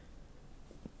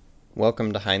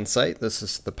Welcome to Hindsight. This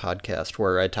is the podcast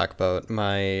where I talk about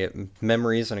my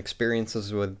memories and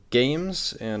experiences with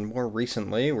games, and more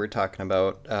recently, we're talking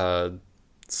about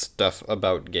stuff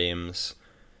about games.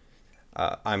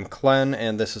 I'm Glenn,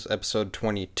 and this is episode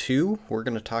 22. We're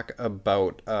going to talk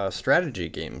about strategy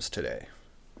games today.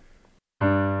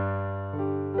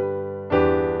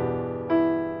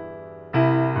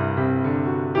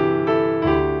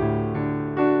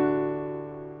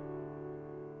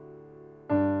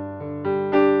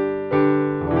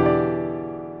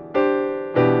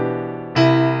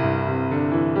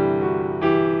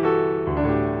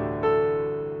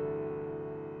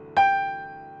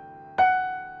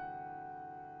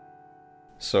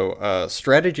 So,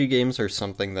 strategy games are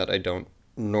something that I don't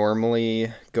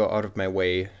normally go out of my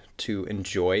way to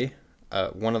enjoy.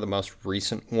 One of the most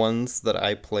recent ones that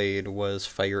I played was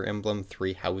Fire Emblem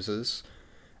Three Houses,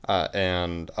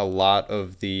 and a lot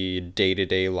of the day to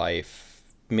day life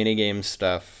minigame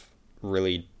stuff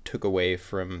really took away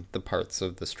from the parts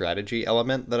of the strategy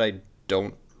element that I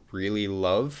don't really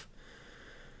love.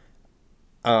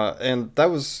 And that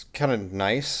was kind of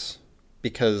nice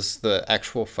because the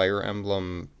actual Fire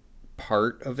Emblem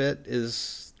part of it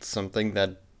is something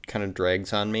that kind of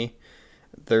drags on me.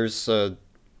 There's a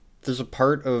there's a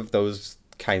part of those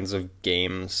kinds of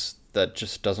games that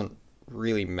just doesn't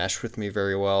really mesh with me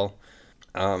very well.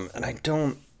 And I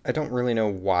don't really know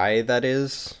why that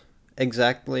is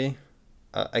exactly.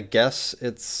 I guess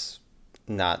it's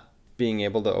not being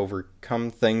able to overcome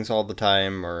things all the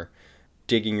time, or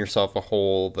digging yourself a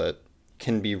hole that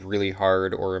can be really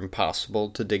hard or impossible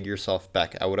to dig yourself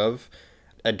back out of.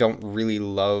 I don't really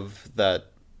love that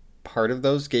part of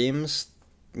those games.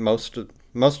 Most of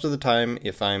the time,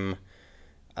 if I'm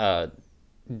uh,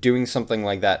 doing something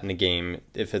like that in a game,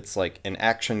 if it's like an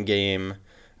action game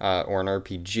or an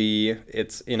RPG,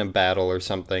 it's in a battle or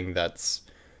something that's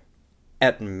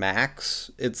at max,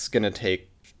 it's gonna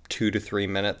take 2 to 3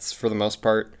 minutes for the most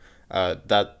part.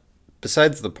 That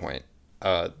besides the point.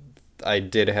 I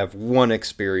did have one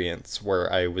experience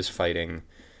where I was fighting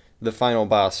the final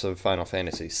boss of Final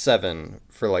Fantasy VII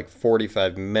for like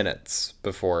 45 minutes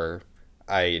before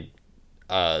I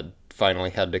finally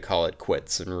had to call it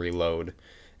quits and reload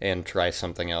and try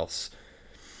something else.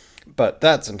 But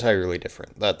that's entirely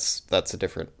different. That's a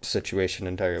different situation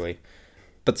entirely.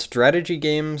 But strategy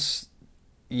games,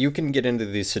 you can get into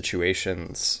these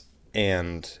situations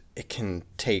and it can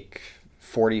take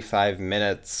 45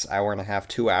 minutes, hour and a half,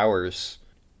 2 hours.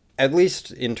 At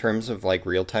least in terms of like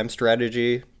real time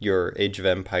strategy, your Age of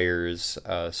Empires,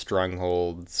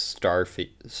 Stronghold,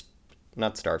 Starfield,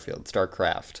 not Starfield,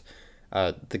 StarCraft,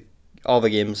 the all the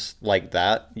games like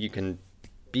that, you can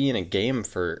be in a game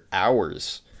for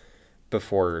hours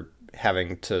before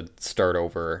having to start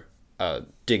over,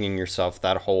 digging yourself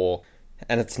that hole,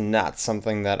 and it's not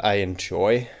something that I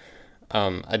enjoy.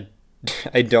 I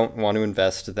I don't want to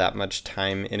invest that much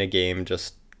time in a game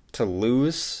just to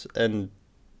lose and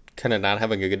kind of not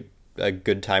having a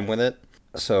good time with it.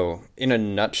 So, in a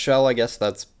nutshell, I guess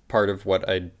that's part of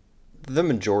the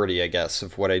majority, I guess,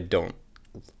 of what I don't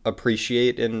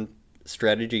appreciate in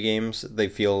strategy games. They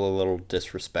feel a little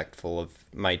disrespectful of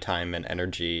my time and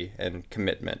energy and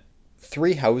commitment.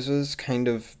 Three Houses kind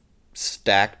of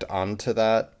stacked onto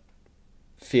that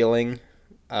feeling,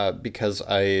 because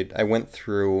I went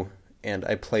through and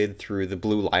I played through the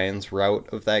Blue Lions route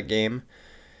of that game,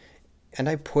 and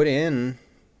I put in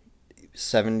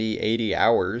 70, 80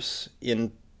 hours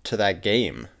into that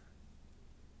game.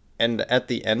 And at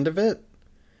the end of it,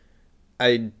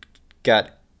 I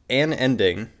got an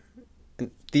ending.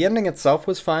 The ending itself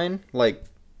was fine. Like,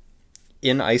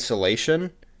 in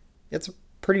isolation, it's a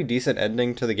pretty decent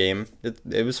ending to the game.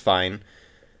 It was fine.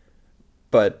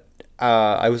 But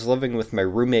I was living with my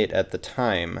roommate at the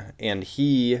time, and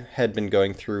he had been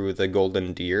going through the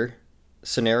Golden Deer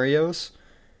scenarios.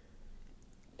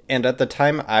 And at the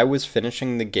time I was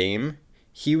finishing the game,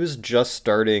 he was just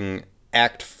starting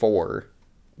Act 4,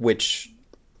 which,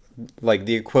 like,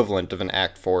 the equivalent of an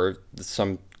Act 4,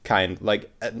 some kind,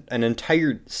 like, an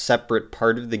entire separate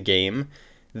part of the game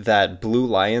that Blue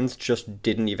Lions just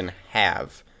didn't even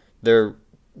have. There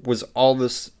was all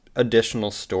this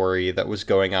additional story that was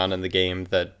going on in the game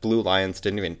that Blue Lions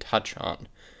didn't even touch on.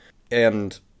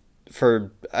 And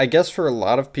I guess for a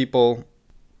lot of people,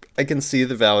 I can see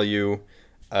the value.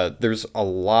 There's a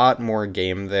lot more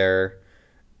game there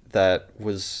that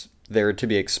was there to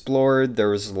be explored.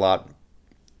 There was a lot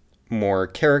more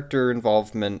character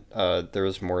involvement. There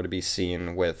was more to be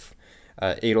seen with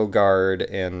Edelgard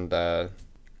and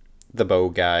the bow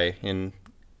guy in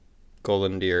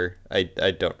Golden Deer. I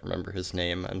don't remember his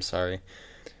name. I'm sorry.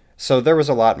 So there was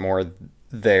a lot more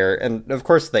there. And of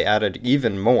course, they added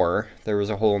even more. There was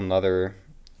a whole nother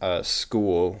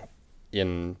school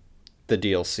in the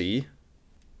DLC.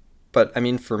 But I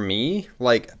mean, for me,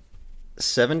 like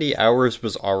 70 hours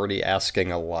was already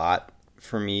asking a lot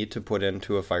for me to put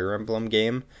into a Fire Emblem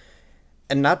game.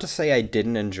 And not to say I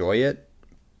didn't enjoy it,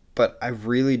 but I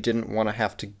really didn't want to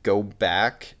have to go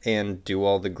back and do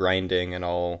all the grinding and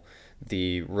all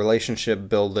the relationship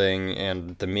building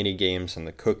and the mini games and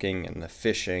the cooking and the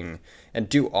fishing and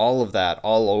do all of that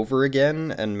all over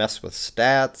again and mess with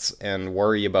stats and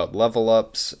worry about level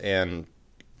ups and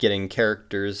getting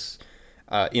characters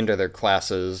into their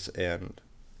classes and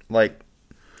like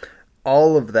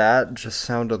all of that just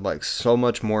sounded like so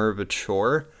much more of a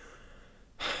chore.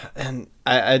 And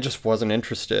I just wasn't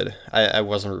interested. I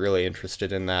wasn't really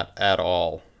interested in that at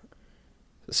all.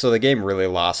 So the game really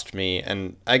lost me,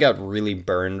 and I got really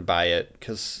burned by it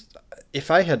because if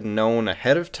I had known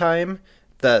ahead of time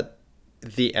that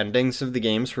the endings of the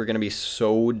games were going to be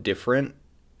so different,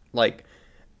 like,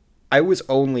 I was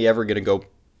only ever going to go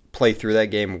play through that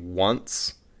game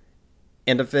once.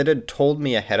 And if it had told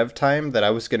me ahead of time that I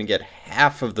was going to get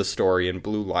half of the story in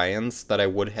Blue Lions that I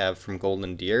would have from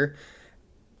Golden Deer,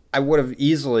 I would have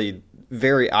easily,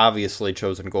 very obviously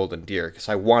chosen Golden Deer because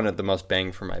I wanted the most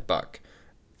bang for my buck.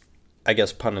 I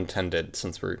guess pun intended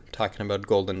since we're talking about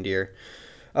Golden Deer.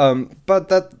 But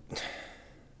that,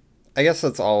 I guess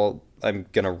that's all I'm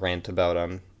gonna rant about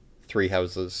on Three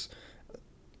Houses.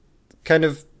 Kind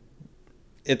of,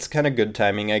 it's kind of good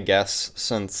timing, I guess,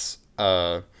 since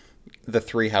the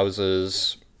Three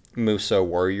Houses Muso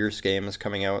Warriors game is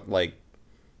coming out. Like,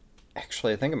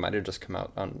 actually, I think it might have just come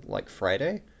out on like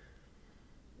Friday.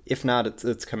 If not,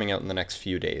 it's coming out in the next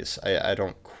few days. I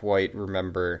don't quite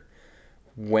remember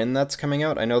when that's coming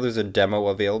out. I know there's a demo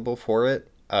available for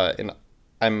it, and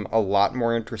I'm a lot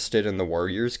more interested in the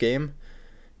Warriors game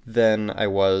than I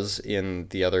was in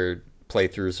the other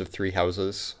playthroughs of Three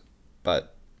Houses,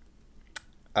 but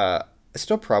I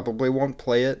still probably won't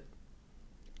play it.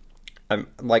 I'm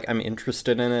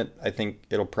interested in it. I think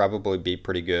it'll probably be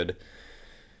pretty good,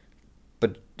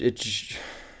 but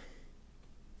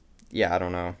yeah, I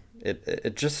don't know.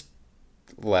 It just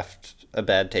left a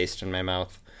bad taste in my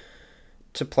mouth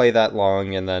to play that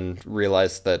long and then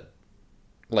realize that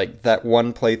like that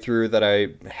one playthrough that I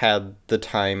had the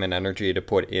time and energy to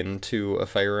put into a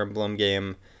Fire Emblem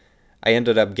game, I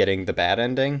ended up getting the bad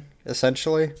ending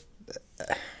essentially.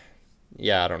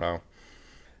 Yeah, I don't know.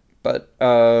 But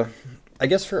I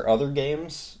guess for other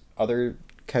games, other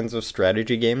kinds of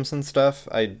strategy games and stuff,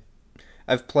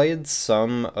 I've played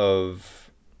some of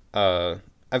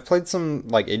I've played some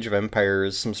like Age of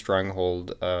Empires, some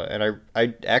Stronghold, and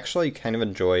I actually kind of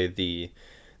enjoy the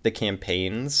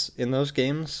campaigns in those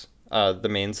games, the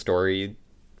main story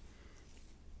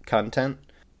content.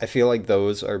 I feel like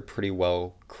those are pretty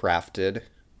well crafted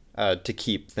to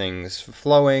keep things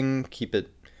flowing, keep it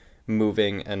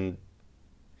moving, and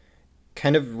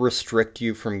kind of restrict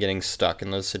you from getting stuck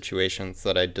in those situations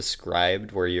that I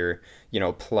described, where you're,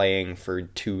 playing for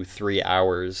 2-3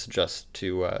 hours just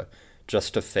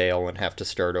to fail and have to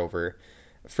start over.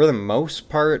 For the most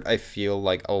part, I feel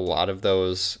like a lot of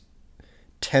those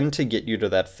tend to get you to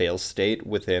that fail state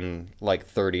within like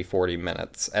 30-40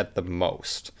 minutes at the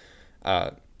most.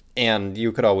 Uh, and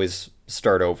you could always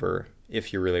start over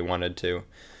if you really wanted to.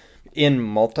 In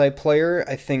multiplayer,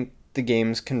 I think the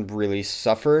games can really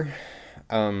suffer.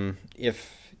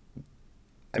 If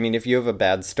if you have a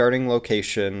bad starting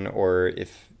location, or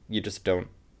if you just don't,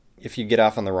 if you get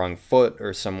off on the wrong foot,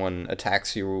 or someone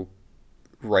attacks you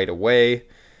right away,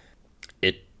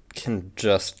 it can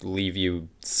just leave you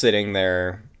sitting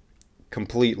there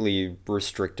completely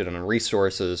restricted on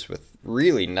resources with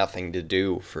really nothing to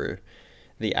do for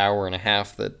the hour and a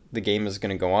half that the game is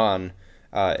going to go on.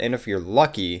 And if you're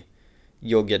lucky,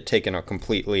 you'll get taken out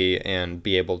completely and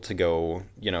be able to go,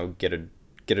 get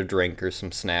a drink or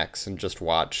some snacks and just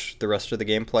watch the rest of the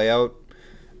game play out,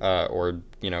 or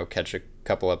catch a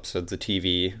couple episodes of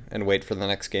TV and wait for the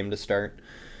next game to start.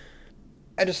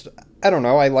 I don't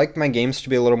know. I like my games to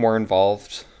be a little more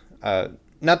involved.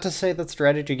 Not to say that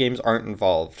strategy games aren't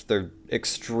involved. They're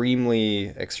extremely,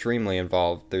 extremely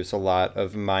involved. There's a lot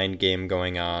of mind game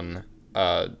going on,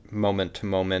 moment to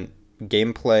moment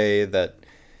gameplay that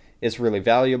is really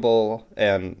valuable,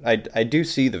 and I do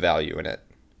see the value in it.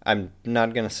 I'm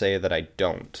not going to say that I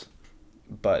don't,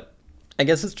 but I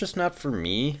guess it's just not for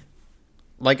me.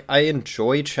 Like, I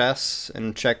enjoy chess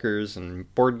and checkers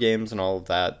and board games and all of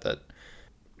that,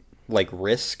 like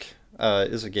Risk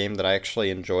is a game that I actually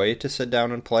enjoy to sit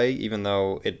down and play, even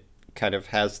though it kind of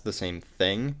has the same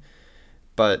thing.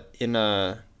 But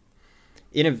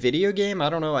In a video game, I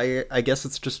don't know. I guess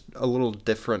it's just a little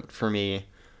different for me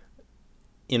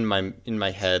in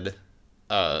my head.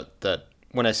 That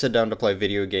when I sit down to play a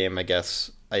video game, I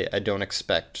guess I don't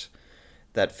expect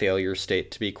that failure state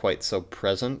to be quite so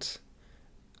present.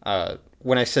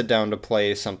 When I sit down to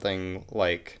play something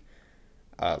like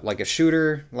a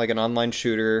shooter, like an online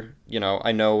shooter,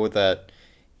 I know that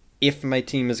if my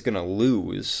team is gonna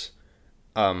lose,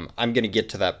 I'm gonna get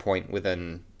to that point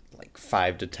within like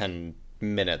 5 to 10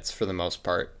 minutes for the most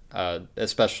part.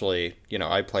 Especially,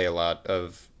 I play a lot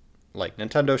of like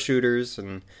Nintendo shooters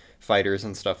and fighters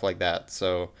and stuff like that.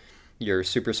 So your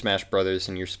Super Smash Brothers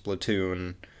and your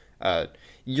Splatoon, uh,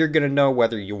 you're gonna know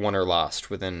whether you won or lost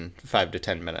within 5 to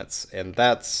 10 minutes, and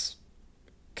that's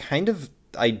kind of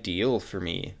ideal for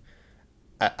me.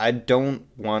 I don't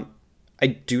want. I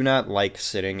do not like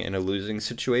sitting in a losing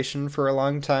situation for a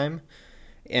long time,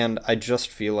 and I just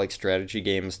feel like strategy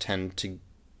games tend to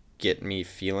get me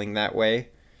feeling that way.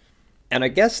 And I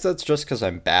guess that's just because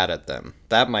I'm bad at them.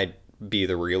 That might be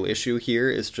the real issue here,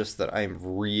 is just that I'm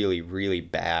really, really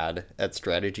bad at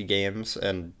strategy games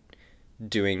and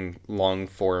doing long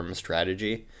form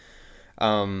strategy.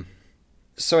 Um,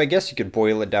 so I guess you could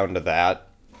boil it down to that.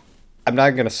 I'm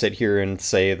not going to sit here and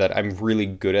say that I'm really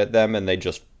good at them and they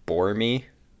just bore me.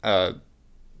 Uh,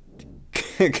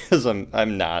 because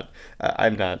I'm not.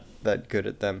 I'm not that good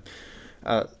at them.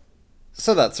 Uh,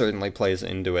 so that certainly plays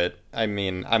into it. I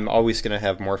mean, I'm always going to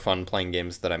have more fun playing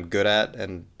games that I'm good at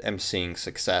and am seeing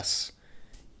success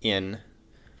in.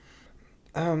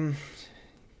 Um,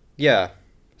 yeah.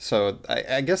 So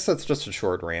I guess that's just a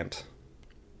short rant.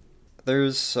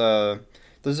 There's uh,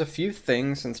 there's a few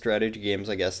things in strategy games,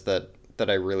 I guess, that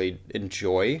I really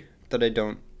enjoy that I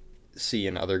don't see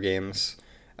in other games.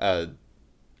 Uh,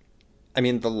 I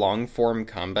mean, the long form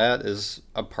combat is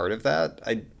a part of that.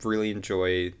 I really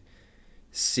enjoy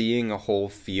seeing a whole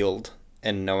field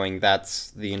and knowing that's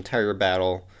the entire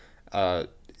battle. Uh,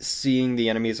 Seeing the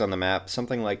enemies on the map,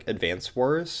 something like Advance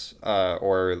Wars,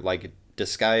 or like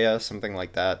Disgaea, something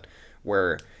like that,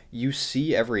 where you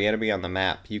see every enemy on the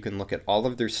map. You can look at all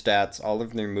of their stats, all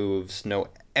of their moves, know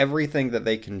everything that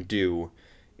they can do,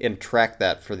 and track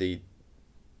that for the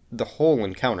whole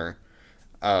encounter.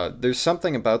 There's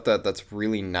something about that that's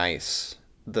really nice.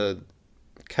 The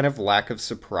kind of lack of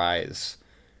surprise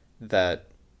that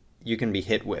you can be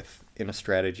hit with in a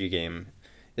strategy game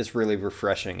is really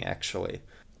refreshing, actually.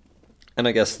 And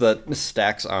I guess that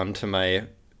stacks onto my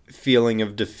feeling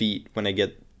of defeat when I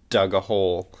get dug a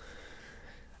hole.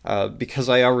 Because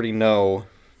I already know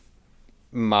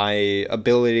my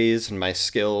abilities and my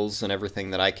skills and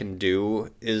everything that I can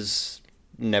do is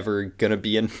never going to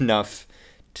be enough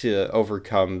to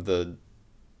overcome the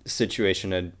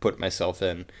situation I'd put myself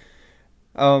in.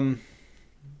 Um,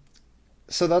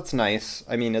 so that's nice.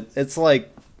 I mean, it's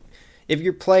like if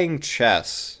you're playing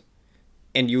chess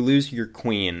and you lose your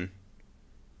queen,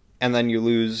 and then you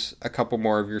lose a couple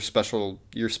more of your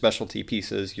specialty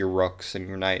pieces, your rooks and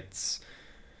your knights,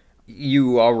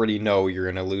 you already know you're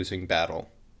in a losing battle.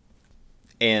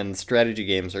 And strategy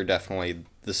games are definitely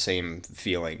the same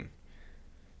feeling.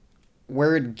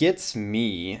 Where it gets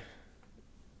me,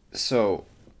 so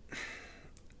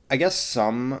I guess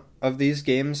some of these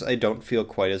games I don't feel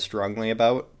quite as strongly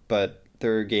about, but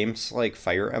there are games like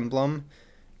Fire Emblem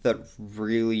that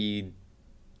really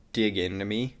dig into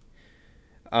me.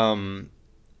 Um,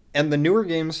 and the newer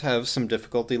games have some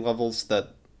difficulty levels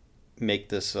that make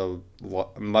this a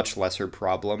much lesser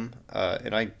problem,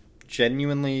 and I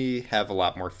genuinely have a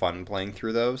lot more fun playing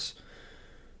through those.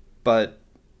 But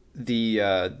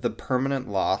the permanent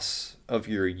loss of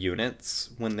your units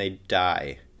when they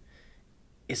die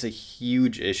is a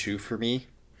huge issue for me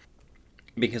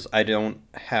because I don't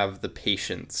have the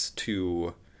patience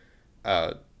to.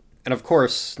 Uh, and of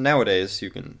course, nowadays you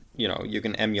can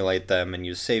emulate them and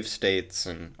use save states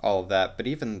and all of that. But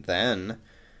even then,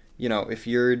 if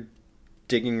you're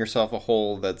digging yourself a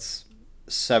hole that's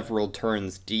several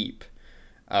turns deep,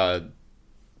 uh,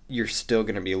 you're still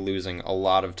going to be losing a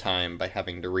lot of time by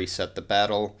having to reset the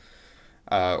battle,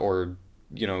 or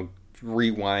you know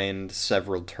rewind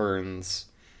several turns.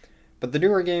 But the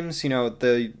newer games,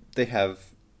 they have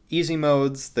easy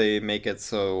modes. They make it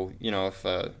so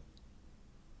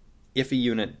if a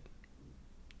unit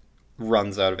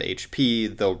runs out of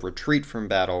HP, they'll retreat from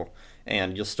battle,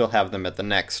 and you'll still have them at the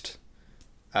next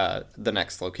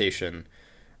location,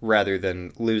 rather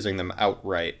than losing them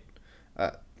outright.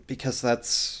 Because that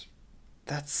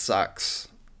sucks.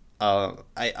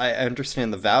 I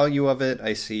understand the value of it.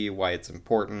 I see why it's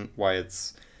important, why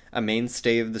it's a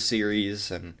mainstay of the series,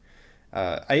 and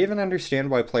I even understand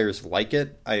why players like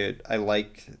it. I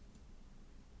like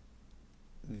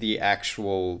the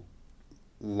actual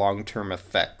long-term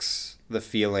effects, the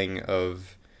feeling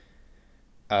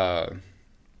uh,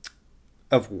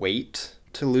 of weight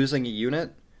to losing a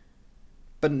unit,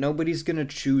 but nobody's gonna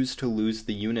choose to lose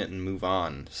the unit and move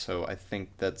on. So I think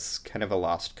that's kind of a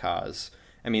lost cause.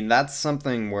 I mean, that's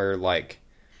something where like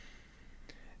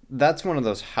that's one of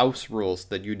those house rules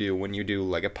that you do when you do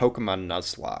like a Pokemon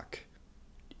Nuzlocke.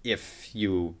 If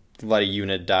you let a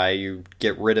unit die, you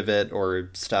get rid of it or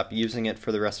stop using it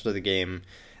for the rest of the game.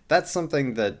 That's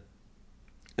something that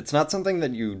it's not something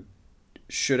that you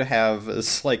should have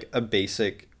as like a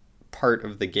basic part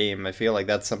of the game. I feel like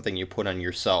that's something you put on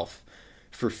yourself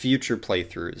for future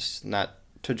playthroughs, not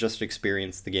to just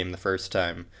experience the game the first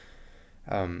time.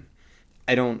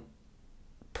 I don't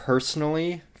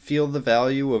personally feel the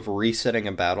value of resetting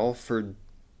a battle for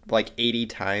like 80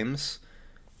 times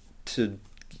to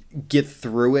get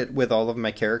through it with all of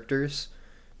my characters.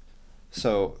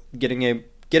 So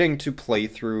getting to play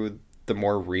through the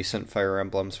more recent Fire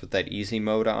Emblems with that easy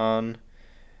mode on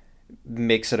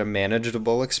makes it a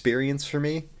manageable experience for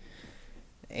me.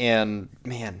 And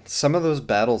man, some of those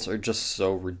battles are just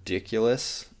so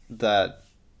ridiculous that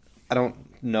I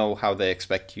don't know how they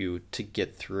expect you to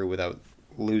get through without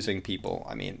losing people.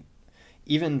 I mean,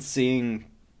 even seeing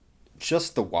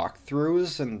just the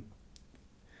walkthroughs and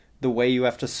the way you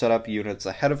have to set up units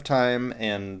ahead of time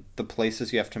and the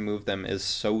places you have to move them is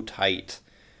so tight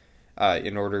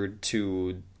in order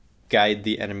to guide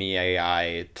the enemy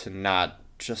AI to not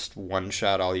just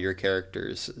one-shot all your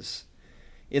characters.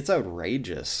 It's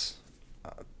outrageous.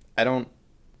 I don't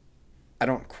I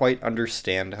don't quite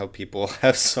understand how people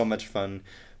have so much fun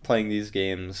playing these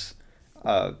games.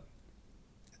 Uh,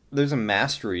 there's a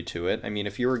mastery to it. I mean,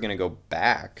 if you were going to go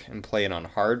back and play it on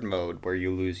hard mode where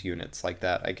you lose units like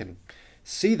that, I can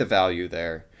see the value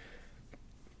there.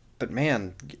 But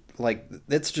man, like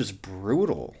it's just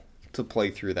brutal to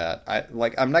play through that.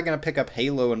 I'm not going to pick up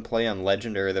Halo and play on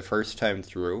legendary the first time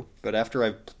through, but after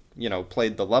I've,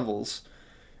 played the levels,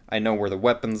 I know where the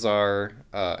weapons are.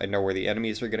 I know where the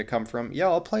enemies are going to come from. Yeah,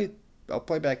 I'll play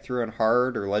back through on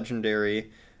hard or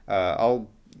legendary. I'll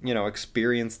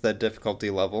experience that difficulty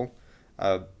level.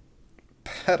 But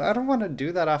I don't want to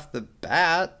do that off the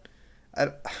bat. I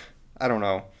don't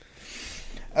know.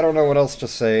 I don't know what else to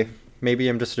say. Maybe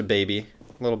I'm just a baby,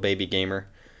 little baby gamer.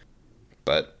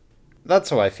 But that's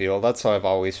how I feel. That's how I've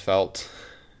always felt.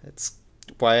 It's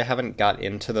why I haven't got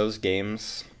into those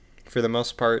games for the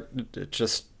most part. It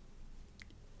just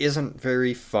isn't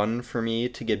very fun for me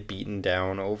to get beaten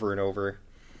down over and over.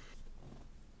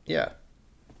 Yeah,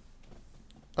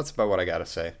 that's about what I gotta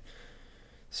say.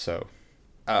 So,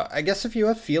 I guess if you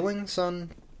have feelings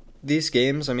on these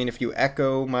games, I mean, if you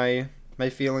echo my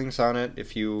feelings on it,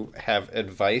 if you have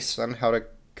advice on how to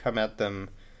come at them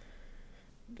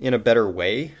in a better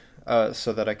way,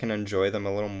 so that I can enjoy them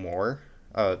a little more,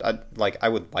 I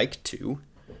would like to.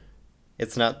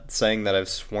 It's not saying that I've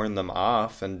sworn them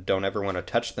off and don't ever want to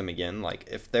touch them again. Like,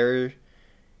 if there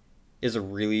is a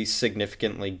really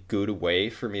significantly good way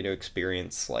for me to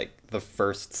experience, like, the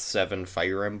first 7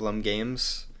 Fire Emblem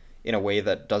games in a way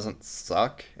that doesn't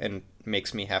suck and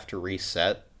makes me have to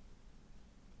reset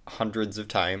hundreds of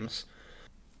times,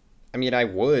 I mean, I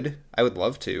would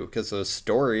love to, because those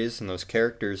stories and those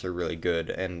characters are really good,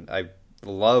 and I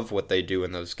love what they do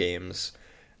in those games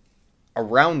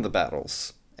around the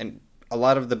battles. And a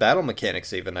lot of the battle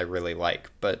mechanics even I really like,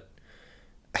 but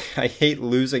I hate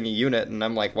losing a unit, and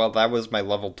I'm like, well, that was my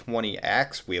level 20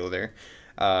 axe wielder,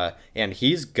 and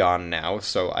he's gone now,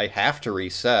 so I have to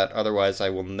reset, otherwise I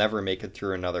will never make it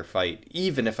through another fight,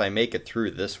 even if I make it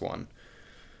through this one.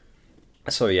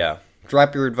 So yeah,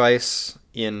 drop your advice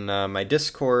in my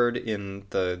Discord, in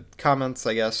the comments,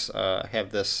 I guess. I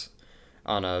have this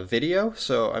on a video,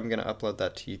 so I'm going to upload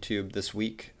that to YouTube this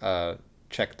week.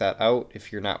 Check that out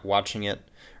if you're not watching it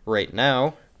right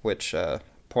now, which,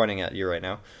 pointing at you right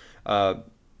now.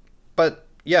 But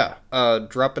yeah,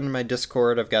 drop into my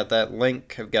Discord. I've got that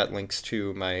link. I've got links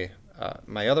to my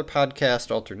other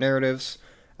podcast, Alter Narratives,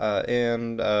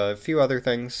 and a few other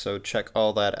things, so check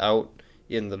all that out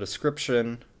in the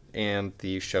description and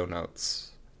the show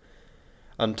notes.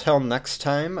 Until next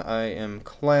time, I am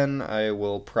Clen. I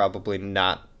will probably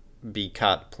not be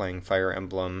caught playing Fire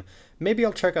Emblem. Maybe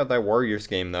I'll check out that Warriors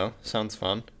game, though. Sounds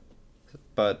fun.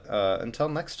 But until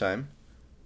next time,